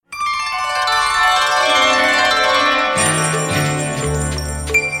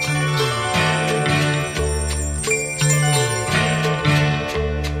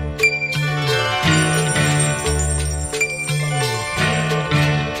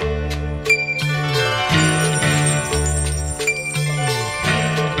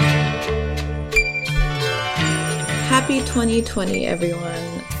2020,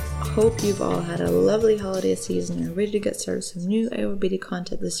 everyone. Hope you've all had a lovely holiday season and are ready to get started with some new Ayurvedic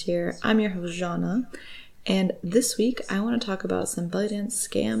content this year. I'm your host, Jana, and this week I want to talk about some belly dance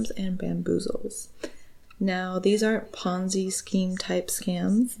scams and bamboozles. Now, these aren't Ponzi scheme type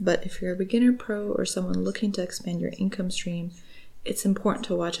scams, but if you're a beginner pro or someone looking to expand your income stream, it's important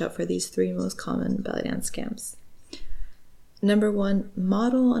to watch out for these three most common belly dance scams. Number 1,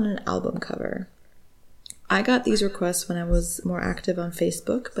 model on an album cover. I got these requests when I was more active on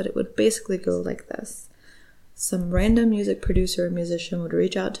Facebook, but it would basically go like this. Some random music producer or musician would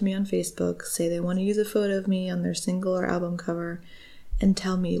reach out to me on Facebook, say they want to use a photo of me on their single or album cover, and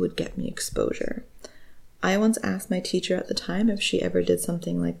tell me it would get me exposure. I once asked my teacher at the time if she ever did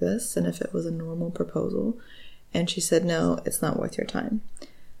something like this and if it was a normal proposal, and she said, no, it's not worth your time.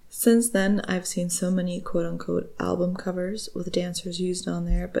 Since then, I've seen so many quote-unquote album covers with dancers used on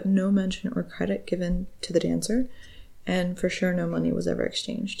there, but no mention or credit given to the dancer, and for sure no money was ever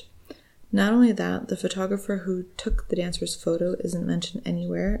exchanged. Not only that, the photographer who took the dancer's photo isn't mentioned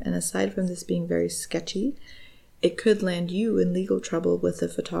anywhere, and aside from this being very sketchy, it could land you in legal trouble with the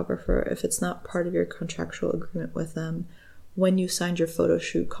photographer if it's not part of your contractual agreement with them when you signed your photo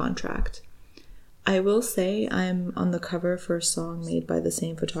shoot contract. I will say I'm on the cover for a song made by the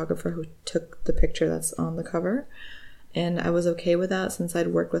same photographer who took the picture that's on the cover, and I was okay with that since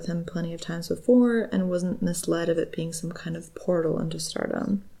I'd worked with him plenty of times before and wasn't misled of it being some kind of portal into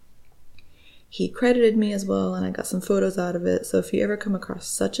stardom. He credited me as well, and I got some photos out of it, so if you ever come across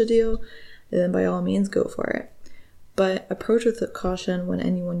such a deal, then by all means go for it. But approach with caution when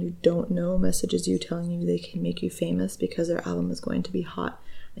anyone you don't know messages you telling you they can make you famous because their album is going to be hot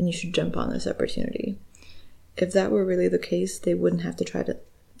and you should jump on this opportunity. If that were really the case, they wouldn't have to try to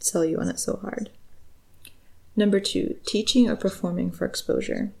sell you on it so hard. Number 2, teaching or performing for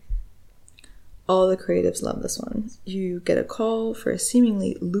exposure. All the creatives love this one. You get a call for a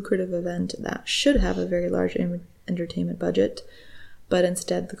seemingly lucrative event that should have a very large entertainment budget, but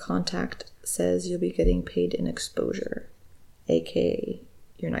instead the contact says you'll be getting paid in exposure, aka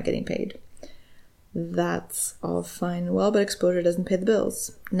you're not getting paid. That's all fine and well, but exposure doesn't pay the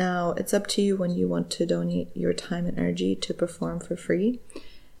bills. Now, it's up to you when you want to donate your time and energy to perform for free,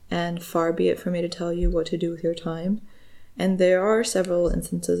 and far be it for me to tell you what to do with your time. And there are several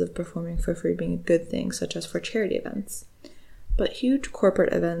instances of performing for free being a good thing, such as for charity events. But huge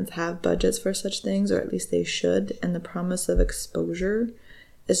corporate events have budgets for such things, or at least they should, and the promise of exposure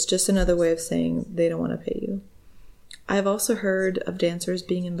is just another way of saying they don't want to pay you. I've also heard of dancers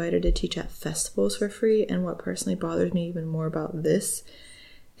being invited to teach at festivals for free, and what personally bothers me even more about this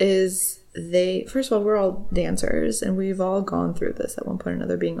is first of all, we're all dancers, and we've all gone through this at one point or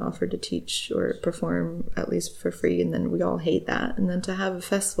another, being offered to teach or perform at least for free, and then we all hate that. And then to have a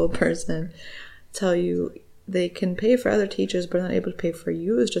festival person tell you they can pay for other teachers but not able to pay for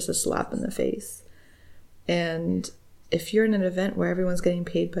you is just a slap in the face. And if you're in an event where everyone's getting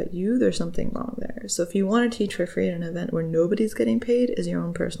paid but you, there's something wrong there. So if you want to teach for free at an event where nobody's getting paid, is your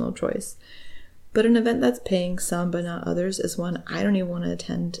own personal choice. But an event that's paying some but not others is one I don't even want to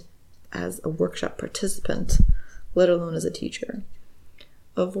attend as a workshop participant, let alone as a teacher.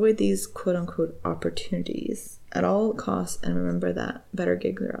 Avoid these quote-unquote opportunities at all costs, and remember that better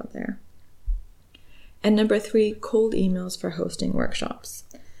gigs are out there. And number 3, cold emails for hosting workshops.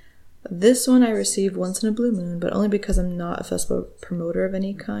 This one I receive once in a blue moon, but only because I'm not a festival promoter of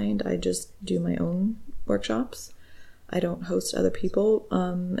any kind. I just do my own workshops. I don't host other people.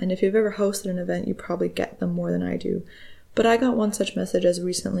 And if you've ever hosted an event, you probably get them more than I do. But I got one such message as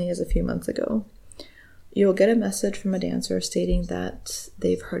recently as a few months ago. You'll get a message from a dancer stating that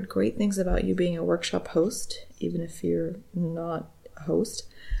they've heard great things about you being a workshop host, even if you're not a host,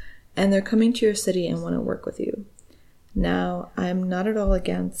 and they're coming to your city and want to work with you. Now, I'm not at all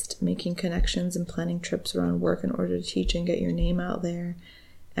against making connections and planning trips around work in order to teach and get your name out there.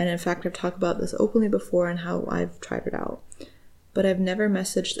 And in fact, I've talked about this openly before and how I've tried it out. But I've never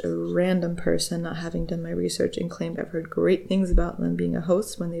messaged a random person not having done my research and claimed I've heard great things about them being a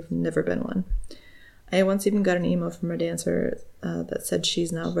host when they've never been one. I once even got an email from a dancer that said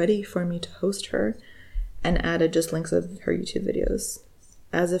she's now ready for me to host her, and added just links of her YouTube videos.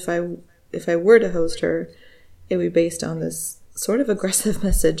 As if I were to host her, it would be based on this sort of aggressive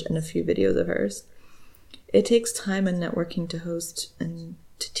message and a few videos of hers. It takes time and networking to host and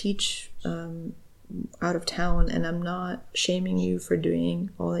to teach out of town, and I'm not shaming you for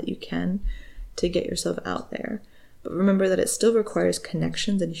doing all that you can to get yourself out there. But remember that it still requires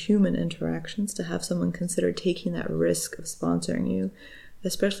connections and human interactions to have someone consider taking that risk of sponsoring you,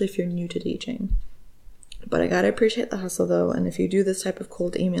 especially if you're new to teaching. But I gotta appreciate the hustle though, and if you do this type of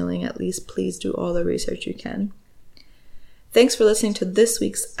cold emailing, at least please do all the research you can. Thanks for listening to this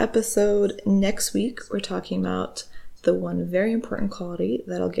week's episode. Next week, we're talking about the one very important quality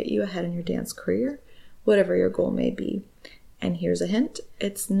that'll get you ahead in your dance career, whatever your goal may be. And here's a hint,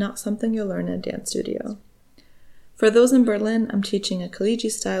 it's not something you'll learn in a dance studio. For those in Berlin, I'm teaching a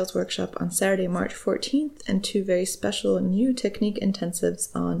collegiate styles workshop on Saturday, March 14th, and 2 very special new technique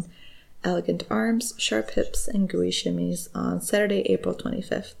intensives on elegant arms, sharp hips, and gooey shimmies on Saturday, April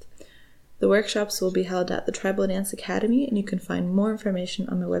 25th. The workshops will be held at the Tribal Dance Academy, and you can find more information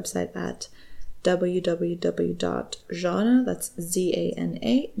on my website at www.zana, that's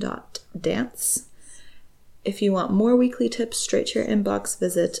ZANA.dance. If you want more weekly tips straight to your inbox,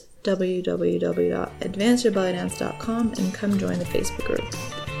 visit www.advancedyourbellydance.com and come join the Facebook group.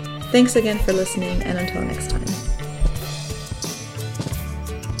 Thanks again for listening, and until next time.